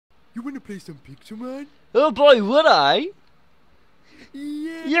You wanna play some Pixelmon? Oh boy, would I!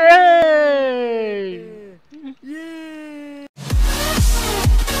 Yeah! Yay! Yeah!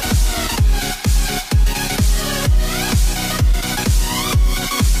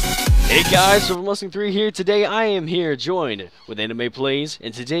 Hey guys, Silvermusling3 here. Today I am here joined with Anime Plays,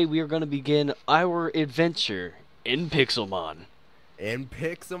 and today we are going to begin our adventure in Pixelmon. In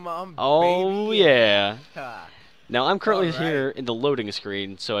Pixelmon, Oh baby! yeah! Ha. Now I'm currently Alright. here in the loading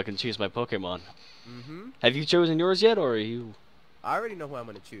screen, so I can choose my Pokemon. Mm-hmm. Have you chosen yours yet, or are you... I already know who I'm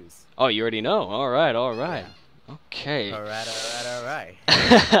gonna choose. Oh, you already know. Alright, alright. Okay. Alright.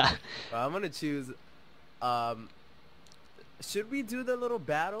 Well, I'm gonna choose, should we do the little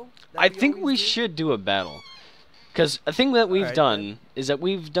battle? I think we should do a battle. Because a thing that we've done is that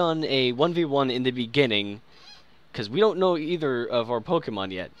we've done a 1v1 in the beginning, because we don't know either of our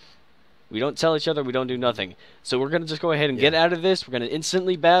Pokemon yet. We don't tell each other, we don't do nothing. So we're going to just go ahead and get out of this. We're going to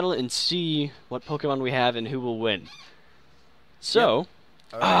instantly battle and see what Pokemon we have and who will win. So,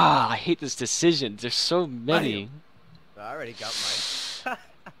 I hate this decision. There's so many. I already got mine.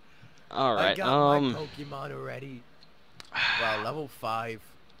 Alright, I got my Pokemon already. Wow, level 5.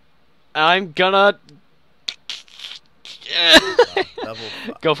 I'm gonna... Level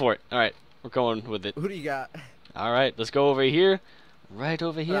 5. Go for it. Alright, we're going with it. Who do you got? Alright, let's go over here. Right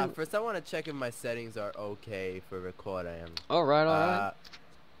over here. First, I want to check if my settings are okay for recording. Alright.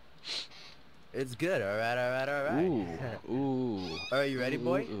 It's good. Alright. Ooh. Alright, you ready,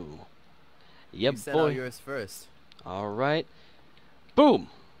 boy? Ooh. Yep, you sent boy. out yours first. Alright. Boom.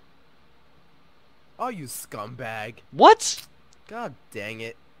 Oh, you scumbag. What? God dang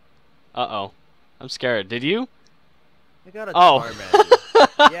it. Uh-oh. I'm scared. Did you? I got a Oh.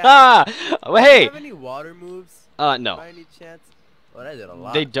 Charmander. Yeah. Oh, hey. Do you have any water moves? No. By any chance? Well, I did a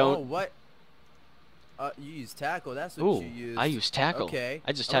lot. They don't. Oh, what? You use tackle. That's what Ooh, you use. I use tackle. Okay.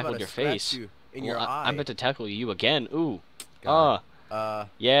 I just I'm tackled about your to scratch face. You in Well, your eye. I'm about to tackle you again. Ooh. God.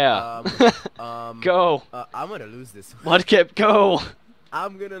 Yeah. Go. I'm gonna lose this one. Mudkip, go.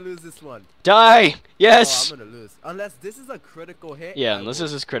 I'm gonna lose this one. Die. Yes. Oh, I'm gonna lose. Unless this is a critical hit. Yeah, unless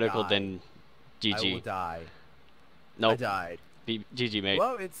this is critical, then GG. I will die. Nope. I died. GG, mate.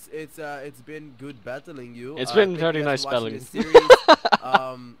 Well, it's been good battling you. It's been very nice battling.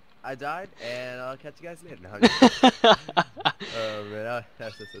 battling. I died, and I'll catch you guys later. No, oh man,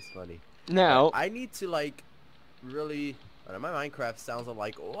 that's just funny. Now I need to like really. My Minecraft sounds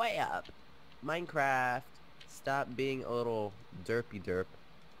like way up. Minecraft, stop being a little derpy derp.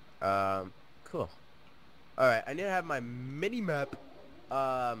 Cool. All right, I need to have my mini map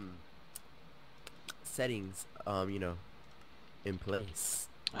settings in place.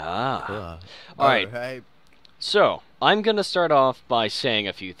 All right. right. So I'm gonna start off by saying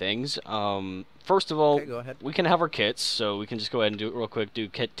a few things. First of all, go ahead. we can have our kits, so we can just go ahead and do it real quick. Do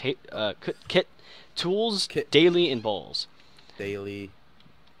kit tools, daily, and balls. Daily,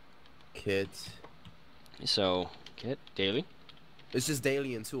 kit. So kit, daily. It's just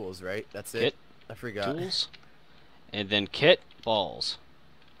daily and tools, right? That's Kit, it. I forgot. Tools, and then kit, balls.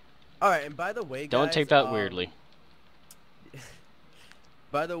 All right, and by the way, guys, don't take that weirdly.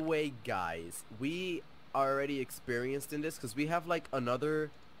 By the way, guys, we are already experienced in this because we have like another,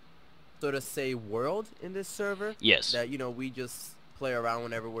 so to say, world in this server. Yes. That we just play around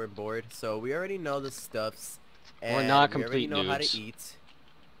whenever we're bored. So we already know the stuffs. And we're not we complete already know noobs. how to eat.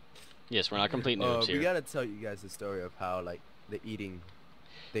 Yes, we're not complete noobs here. We gotta tell you guys the story of how like the eating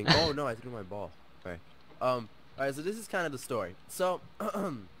thing. Oh no, I threw my ball. All right. All right. So this is kind of the story. So,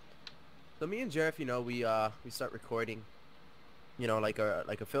 so me and Jeff, we start recording. Like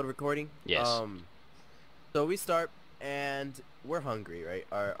a field recording. Yes. So we start and we're hungry, right?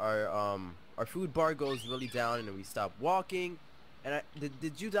 Our food bar goes really down and then we stop walking. And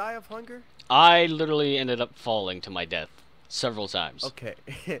did you die of hunger? I literally ended up falling to my death several times. Okay.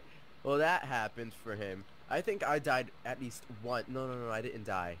 Well, that happened for him. I think I died at least once. No, I didn't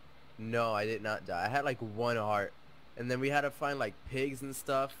die. No, I did not die. I had like one heart. And then we had to find like pigs and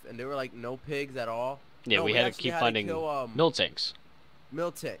stuff, and there were like no pigs at all. Yeah, no, we had to keep finding milk tanks.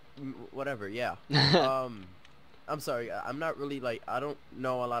 Whatever, yeah. I'm sorry, I'm not really like, I don't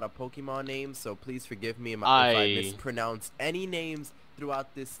know a lot of Pokemon names, so please forgive me if I mispronounce any names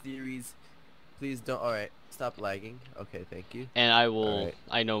throughout this series. Please don't. Alright, stop lagging. Okay, thank you. And I will,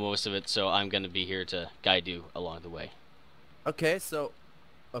 I know most of it, so I'm going to be here to guide you along the way. Okay, so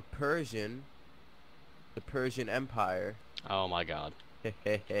the Persian Empire. Oh my god.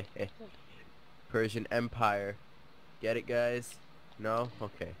 Persian Empire. Get it, guys? No?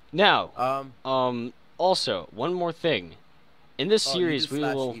 Okay. Now, also, one more thing. In this series, you we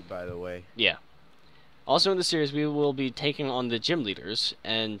will... eat, by the way. Yeah. Also in the series, we will be taking on the gym leaders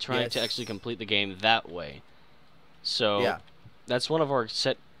and trying to Yes. actually complete the game that way. So Yeah. that's one of our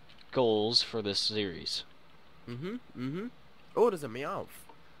set goals for this series. Oh, there's a Meowth.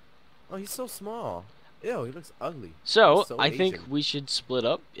 Oh, he's so small. Ew, he looks ugly. So So I Asian. think we should split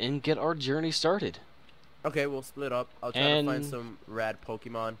up and get our journey started. Okay, we'll split up. I'll try to find some rad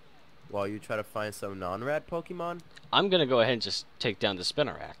Pokemon while you try to find some non-rad Pokemon. I'm gonna go ahead and just take down the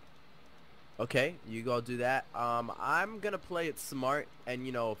Spinarak. Okay, you go do that. I'm gonna play it smart and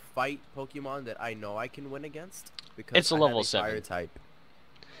fight Pokemon that I know I can win against because It's a level 7 fire type.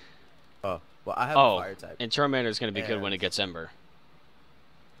 Oh, well I have a fire type. And Charmander is gonna be good when it gets Ember.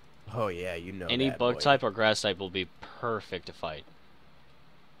 Oh yeah, you know. Any that, bug boy. type or grass type will be perfect to fight.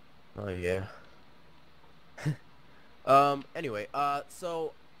 Oh yeah. Anyway,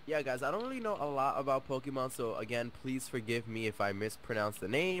 so yeah, guys, I don't really know a lot about Pokemon, so again, please forgive me if I mispronounce the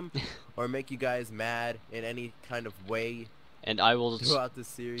name or make you guys mad in any kind of way. And I will throughout the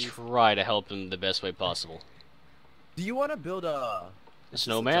series try to help him the best way possible. Do you want to build a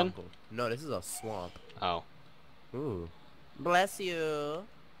snowman? No, this is a swamp. Oh. Ooh. Bless you.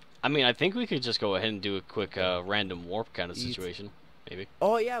 I mean, I think we could just go ahead and do a quick random warp kind of situation, maybe.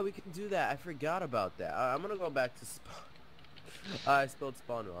 Oh yeah, we can do that. I forgot about that. I'm gonna go back to spawn. I spelled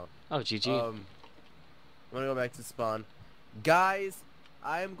spawn wrong. Oh, GG. I'm gonna go back to spawn. Guys,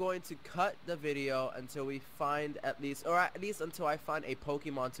 I am going to cut the video until we find at least until I find a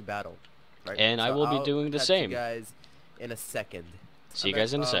Pokemon to battle. Right? And so I will be doing the same. You guys in a second. See you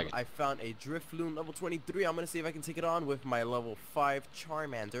guys in a second. I found a Drifloon level 23. I'm gonna see if I can take it on with my level 5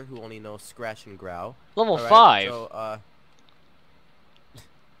 Charmander, who only knows Scratch and Growl. Level 5? So,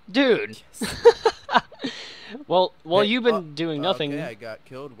 dude! Yes. well, you've been doing nothing. Okay, I got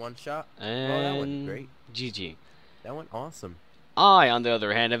killed, one shot. And that went great. GG. That went awesome. I, on the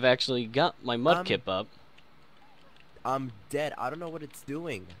other hand, have actually got my Mudkip up. I'm dead. I don't know what it's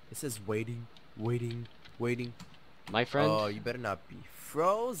doing. It says waiting, waiting, waiting. My friend. Oh, you better not be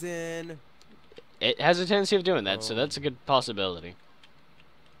frozen. It has a tendency of doing that, so that's a good possibility.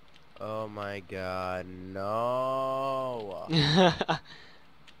 Oh my god, no. Are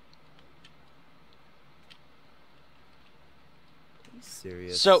you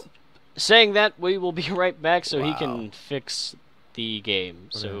serious? So, saying that, we will be right back so he can fix the game.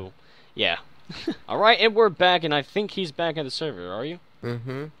 So, yeah. Alright, and we're back, and I think he's back in the server, are you?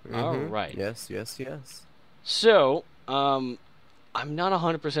 Alright. Yes, yes, yes. So, I'm not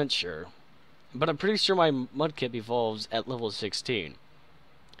 100% sure, but I'm pretty sure my Mudkip evolves at level 16.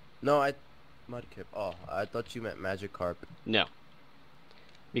 No, Mudkip. Oh, I thought you meant Magikarp. No.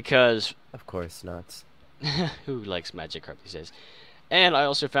 Because... Of course not. Who likes Magikarp these days? And I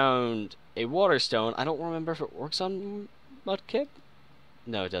also found a Water Stone. I don't remember if it works on Mudkip.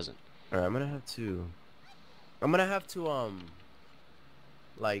 No, it doesn't. Alright, I'm gonna have to,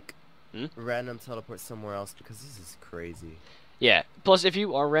 like... random teleport somewhere else because this is crazy. Yeah. Plus, if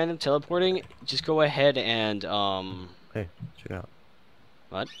you are random teleporting, just go ahead and Hey, check it out.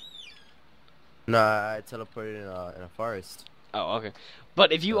 What? No, I teleported in a forest. Oh, okay.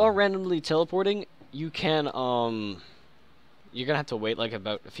 But if you are randomly teleporting, you can you're gonna have to wait like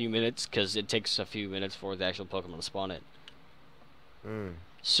about a few minutes because it takes a few minutes for the actual Pokemon to spawn it.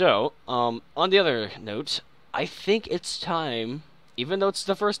 So, on the other note, I think it's time. Even though it's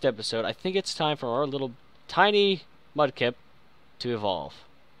the first episode, I think it's time for our little tiny Mudkip to evolve.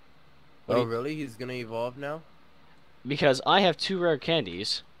 Oh, really? He's gonna evolve now? Because I have 2 rare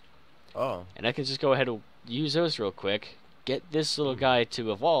candies. Oh. And I can just go ahead and use those real quick, get this little guy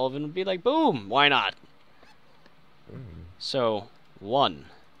to evolve, and be like, boom! Why not? So, 1.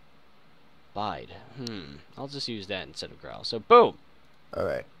 Bide. I'll just use that instead of Growl. So, boom!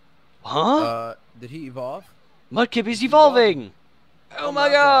 Alright. Huh? Did he evolve? Mudkip is evolving! Oh my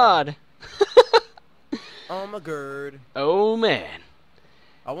god! Oh my god. Oh man.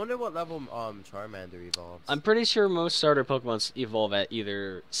 I wonder what level Charmander evolves. I'm pretty sure most starter Pokemon evolve at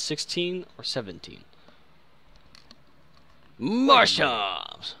either 16 or 17.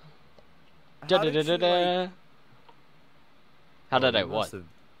 Marshalls! Da da da da da. How did I what?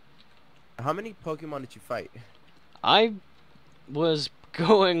 How many Pokemon did you fight? I was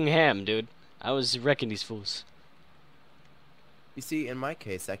going ham, dude. I was wrecking these fools. You see, in my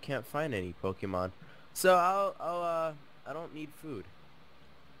case, I can't find any Pokemon, so I don't need food.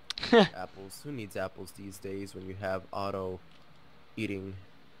 Apples. Who needs apples these days when you have auto eating?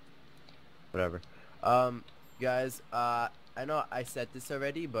 Whatever. Guys, I know I said this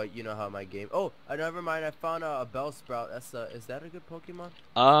already, but you know how my game. Oh, never mind. I found a Bellsprout. Is that a good Pokemon?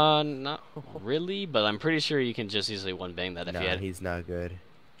 Not really, but I'm pretty sure you can just easily one bang that if you had. He's not good.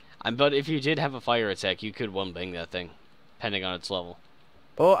 But if you did have a fire attack, you could one-bang that thing, depending on its level.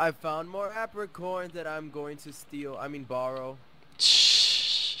 Oh, I found more apricorns that I'm going to steal. I mean, borrow.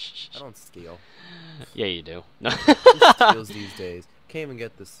 I don't steal. Yeah, you do. Who steals these days? Can't even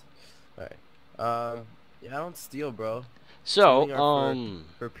get this. Alright. Yeah, I don't steal, bro. So,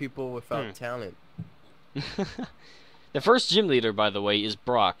 for people without talent. The first gym leader, by the way, is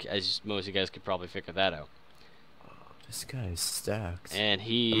Brock, as most of you guys could probably figure that out. Oh, this guy is stacked. And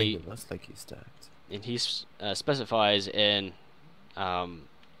he... I mean, he looks like he's stacked. And he specifies in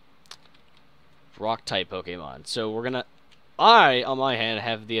rock-type Pokemon. So we're gonna... I, on my hand,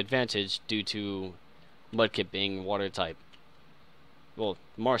 have the advantage due to Mudkip being water-type. Well,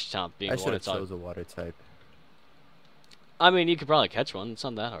 Marshtomp being water-type. I should have chose a water-type. I mean, you could probably catch one. It's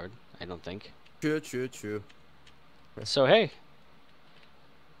not that hard, I don't think. True. So, hey.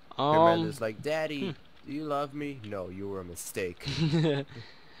 Amanda's like, Daddy, do you love me? No, you were a mistake.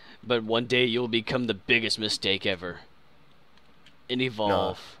 But one day you'll become the biggest mistake ever. And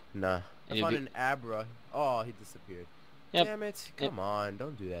evolve. Nah. I found an Abra. Oh, he disappeared. Yep. Damn it. Come on,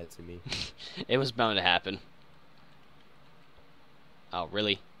 don't do that to me. It was bound to happen. Oh,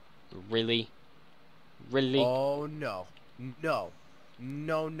 really? Really? Really? Oh, no. No.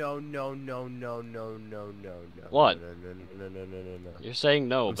 No. What? No. You're saying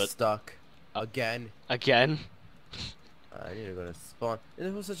no, I'm but... stuck. Again. Again? I need to go to spawn. And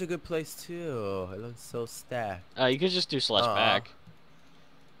it was such a good place, too. It looks so stacked. You could just do slash back.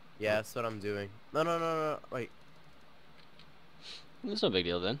 Yeah, that's what I'm doing. No. Wait. It's no big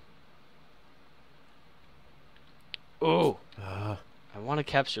deal, then. Oh! I want to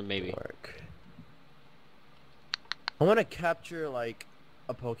capture, maybe. I want to capture, like,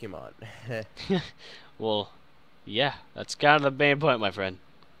 a Pokemon. Well, yeah, that's kind of the main point, my friend.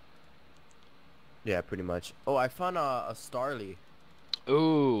 Yeah, pretty much. Oh, I found a Starly.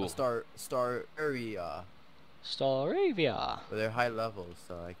 Ooh. A Staravia. Staravia. But they're high levels,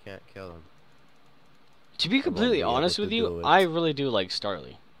 so I can't kill them. To be completely honest with you, I really do like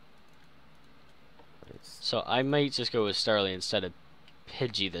Starly. Nice. So I might just go with Starly instead of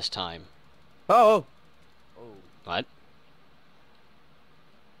Pidgey this time. Oh! What?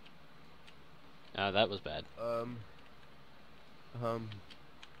 That was bad.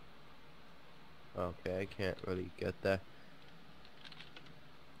 Okay, I can't really get that.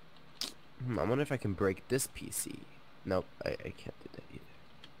 I wonder if I can break this PC. Nope, I can't do that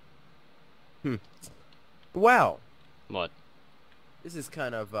either. Wow. What? This is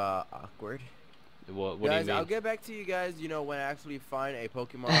kind of awkward. What guys, do you mean? I'll get back to you guys, you know, when I actually find a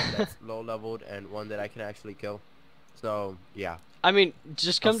Pokemon that's low leveled and one that I can actually kill. So, yeah. I mean,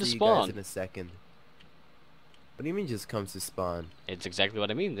 just come to spawn. I'll see you guys in a second. What do you mean just comes to spawn? It's exactly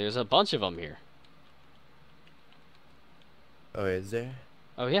what I mean. There's a bunch of them here. Oh, is there?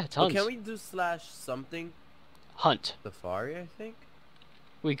 Oh, yeah, tons. Can we do slash something? Hunt. Safari, I think?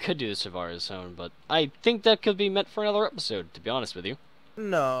 We could do the Safari Zone, but I think that could be meant for another episode, to be honest with you.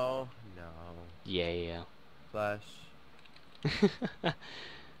 No. Yeah. Slash.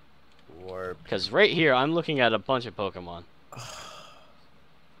 Warp. Because right here, I'm looking at a bunch of Pokemon.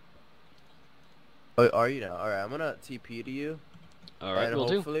 Oh, are you now? Alright, I'm gonna TP to you. Alright, and we'll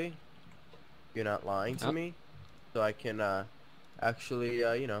do. hopefully you're not lying to me. So I can actually,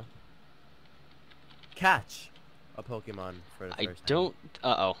 you know, catch a Pokemon for the first time.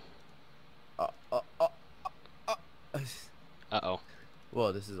 Uh-oh.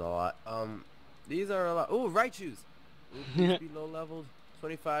 Well, this is a lot. These are a lot. Oh, Raichus. Ooh, be low leveled.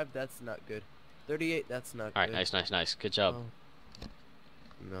 25, that's not good. 38, that's not good. Alright, nice. Good job. Oh.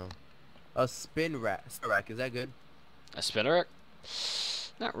 No. A Spinarak, is that good? A Spinarak?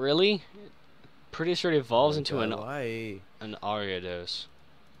 Not really. Pretty sure it evolves into an Ariados.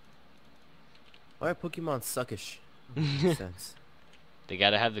 Why are Pokemon suckish? Makes sense. They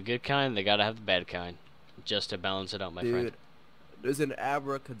gotta have the good kind, they gotta have the bad kind. Just to balance it out, my friend. Dude, there's an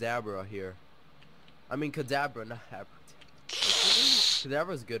Abracadabra here. I mean Kadabra, not Abracadabra.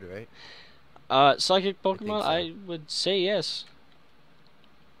 Kadabra's good, right? Psychic Pokemon? So. I would say yes.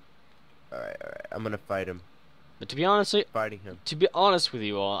 Alright. I'm gonna fight him. But to be honest, with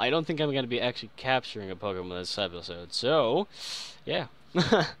you all, I don't think I'm gonna be actually capturing a Pokemon this episode. So, yeah.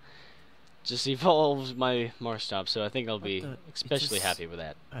 Just evolved my Marshtomp, so I think I'll be especially happy with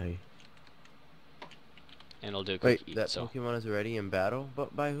that. And I'll do a quick eat, that Pokemon is already in battle?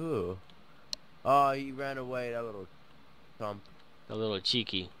 But by who? Oh, he ran away, that little thump. A little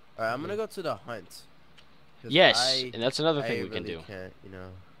cheeky. Alright, I'm gonna go to the hunt. Yes, and that's another thing we can do. Can't, you know.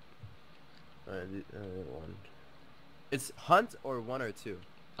 One. It's hunt or 1 or 2?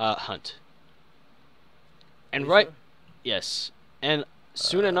 Hunt. And Sure? yes. And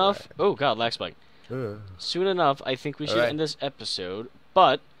soon enough. Oh God, lag spike. Soon enough, I think we should end this episode.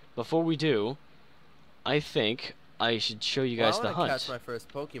 But before we do, I think I should show you guys the hunt. I want to catch my first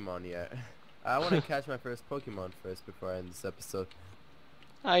Pokemon yet. I want to catch my first Pokemon first before I end this episode.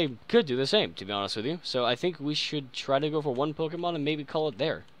 I could do the same, to be honest with you. So I think we should try to go for one Pokemon and maybe call it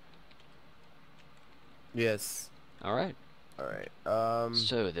there. Yes. All right. All right.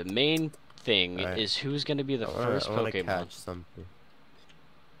 So the main thing is who's going to be the first Pokemon. I want to catch something.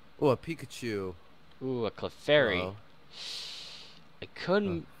 Oh, a Pikachu. Ooh, a Clefairy. I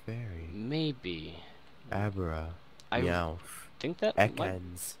couldn't. Maybe. Abra. I Meowth. think that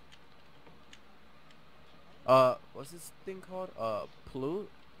Ekans. What's this thing called?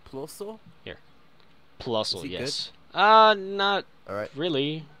 Plusle? Here. Plusle, yes. Good? Not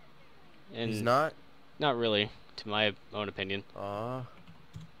really. And he's not? Not really, to my own opinion.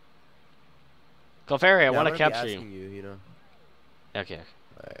 Clefairy, I want to capture you. You know. Okay.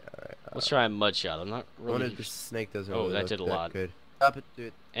 Alright. Let's try a mud shot. I'm not really. One of the snake doesn't really that did a lot. Good. Stop it,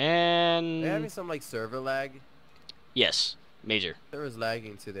 dude. And. They're having some like server lag. Yes, major. Server's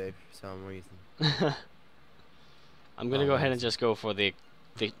lagging today for some reason. I'm gonna go ahead and just go for the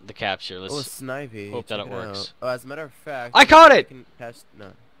capture. Let's Snivy. Hope that it works. Oh, as a matter of fact, I caught it.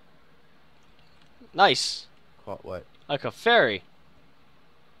 No. Nice. Caught what? Like a fairy.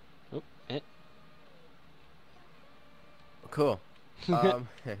 Oh, Cool. Wait,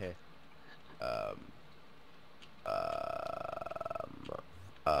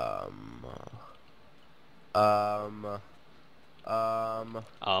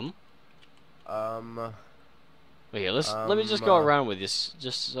 let me just go around with this,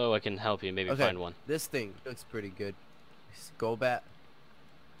 just so I can help you maybe find one. This thing looks pretty good. Bat,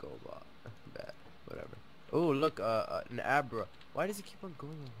 whatever. Oh, look, an Abra. Why does it keep on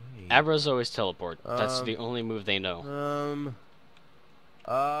going away? Abras always teleport. That's the only move they know.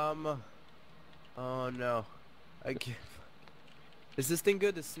 Oh no, I can't. Is this thing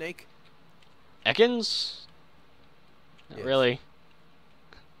good? The snake? Ekans? Not really.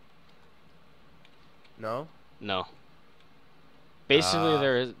 No. No.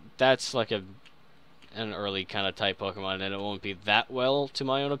 Basically, that's like an early kind of type Pokemon, and it won't be that well, to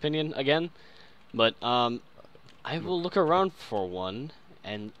my own opinion. Again, but I will look around for one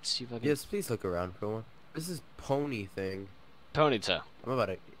and see if I can. Yes, please look around for one. This is Pony thing. Ponyta. I'm about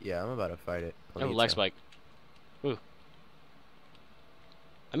to fight it. Ponyta. Oh, leg spike. Ooh.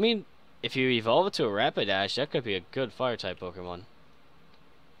 I mean, if you evolve it to a Rapidash, that could be a good fire type Pokemon.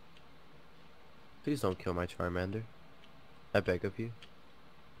 Please don't kill my Charmander. I beg of you.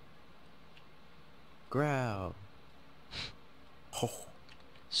 Growl. Oh.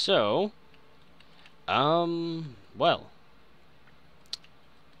 So, well,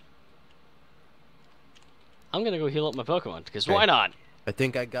 I'm gonna go heal up my Pokemon, because why not? I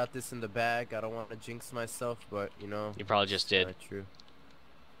think I got this in the bag. I don't want to jinx myself, but, you know. You probably just did. Not true.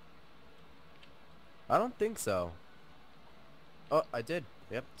 I don't think so. Oh, I did.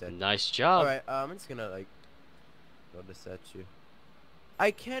 Yep, did. Nice job. Alright, I'm just gonna, like, throw this at you. I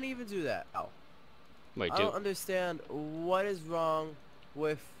can't even do that. Ow. Wait, I don't understand what is wrong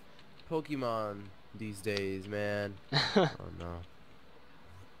with Pokemon these days, man. Oh,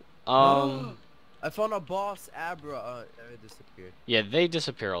 no. I found a boss Abra. It disappeared. Yeah, they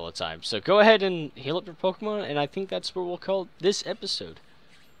disappear all the time. So go ahead and heal up your Pokemon, and I think that's what we'll call this episode.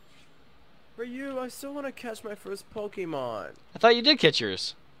 For you, I still want to catch my first Pokemon. I thought you did catch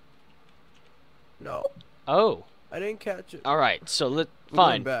yours. No. Oh. I didn't catch it. All right, so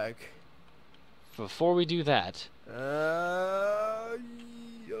fine. Back. Before we do that. Yo,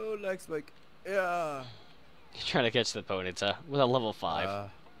 Lex, like, yeah. You're trying to catch the Ponyta with a level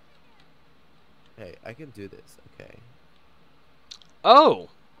 5. Hey, I can do this, okay. Oh!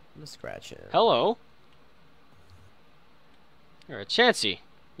 I'm gonna scratch it. Hello. You're a Chansey.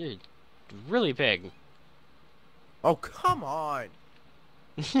 You're really big. Oh, come on!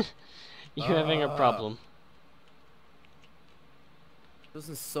 You're having a problem. This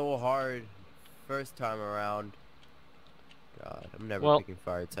is so hard first time around. God, I'm never picking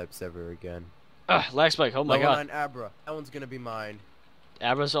fire types ever again. Lag spike, oh my god. Level 9 Abra. That one's gonna be mine.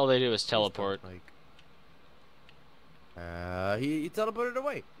 Abras, all they do is teleport. He teleported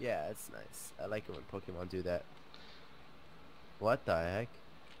away. Yeah, it's nice. I like it when Pokemon do that. What the heck?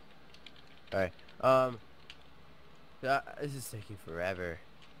 Alright, this is taking forever.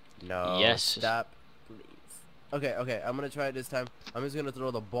 No, yes. Stop, please. Okay, I'm gonna try it this time. I'm just gonna throw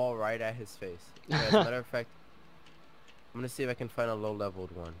the ball right at his face. Okay, as a matter of fact, I'm gonna see if I can find a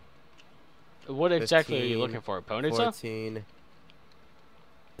low-leveled one. What exactly 15, are you looking for? Ponyta? 14.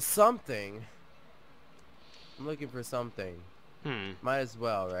 Something. I'm looking for something. Might as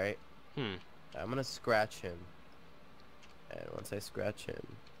well, right? Hmm. I'm gonna scratch him. And once I scratch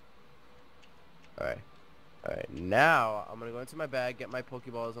him... Alright. Alright, now I'm gonna go into my bag, get my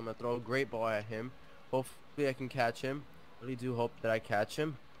Pokeballs. I'm gonna throw a great ball at him. Hopefully I can catch him. I really do hope that I catch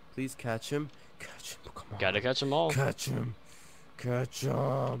him. Please catch him. Catch him. Come on. Gotta catch them all. Catch him. Catch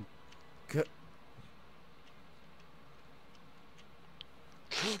him.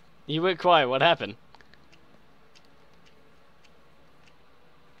 You went quiet. What happened?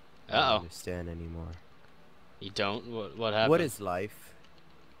 I don't Uh-oh. understand anymore. You don't? What happened? What is life?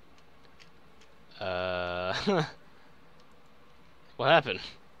 What happened?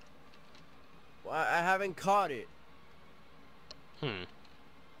 Well, I haven't caught it. I'm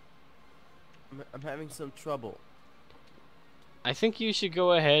having some trouble. I think you should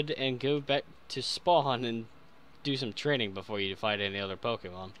go ahead and go back to spawn and do some training before you fight any other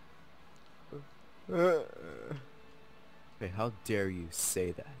Pokemon. Hey, how dare you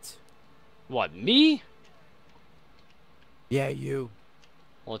say that? What, me? Yeah, you.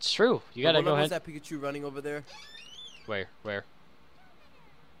 Well, it's true. You gotta go ahead. Was that Pikachu running over there? Where?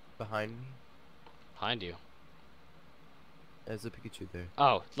 Behind me. Behind you. There's a Pikachu there.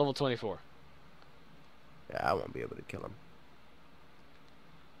 Oh, level 24. Yeah, I won't be able to kill him.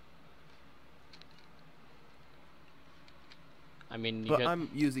 I mean, but I'm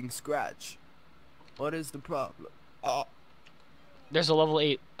using Scratch. What is the problem? Oh. There's a level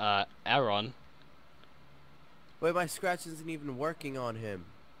 8 Aron. Wait, my Scratch isn't even working on him.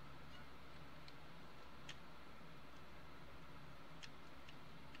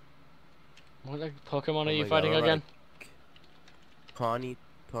 What Pokemon are you fighting again?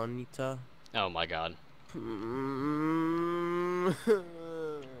 Ponyta. Oh my god.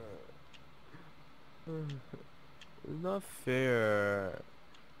 Not fair.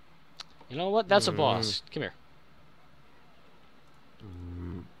 You know what? That's a boss. Come here.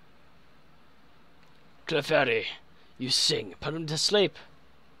 Clefairy, you sing. Put him to sleep.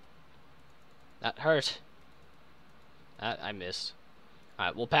 That hurt. I missed.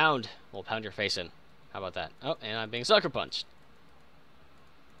 Alright, we'll pound. We'll pound your face in. How about that? Oh, and I'm being sucker punched.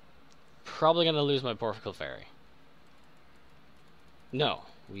 Probably gonna lose my poor Clefairy. No,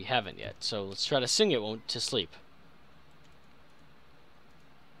 we haven't yet. So let's try to sing it to sleep.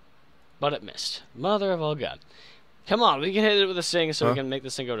 But it missed. Mother of all God. Come on, we can hit it with a sing so we can make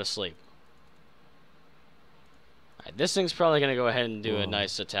this thing go to sleep. Alright, this thing's probably gonna go ahead and do a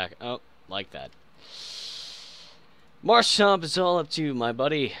nice attack. Oh, like that. Marshtomp, it's all up to you, my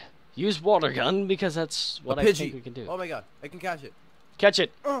buddy. Use water gun because that's what I think we can do. Oh my god, I can catch it. Catch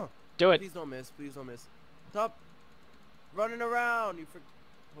it. Do it. Please don't miss. Please don't miss. Stop running around, you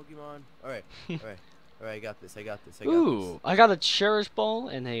Pokemon. Alright, alright. Alright, I got this. I got this. Ooh, I got a Cherish Ball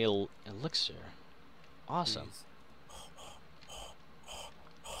and a Elixir. Awesome.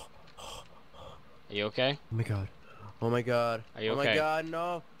 Are you okay? Oh my god. Oh my god. Are you okay? Oh my god,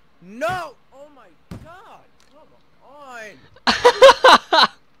 no. No! Oh my god! Come on!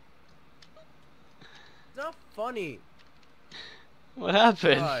 It's not funny. What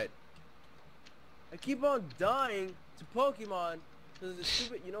happened? God. I keep on dying to Pokemon because it's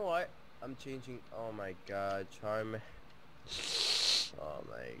stupid. You know what? I'm changing. Oh my god, Charm. Oh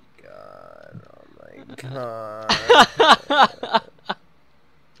my god. Oh my god.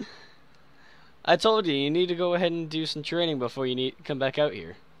 I told you, you need to go ahead and do some training before you come back out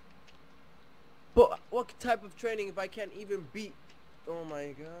here. But what type of training if I can't even beat? Oh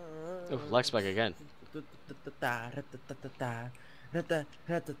my god. Oh, Lex back again.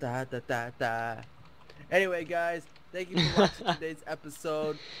 Anyway, guys, thank you for watching today's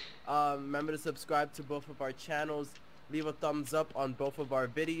episode. Remember to subscribe to both of our channels. Leave a thumbs up on both of our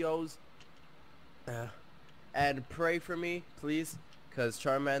videos. And pray for me, please, because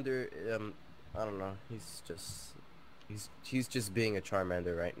Charmander, I don't know, he's just being a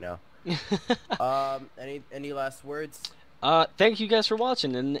Charmander right now. Any last words? Thank you guys for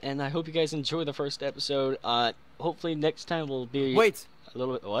watching, and I hope you guys enjoy the first episode. Hopefully next time will be a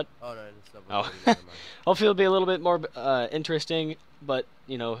little bit what? Oh no, it's not. Hopefully it'll be a little bit more interesting, but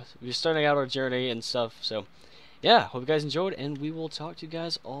you know, we're starting out our journey and stuff. So yeah, hope you guys enjoyed, and we will talk to you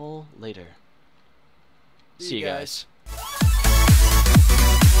guys all later. See you guys.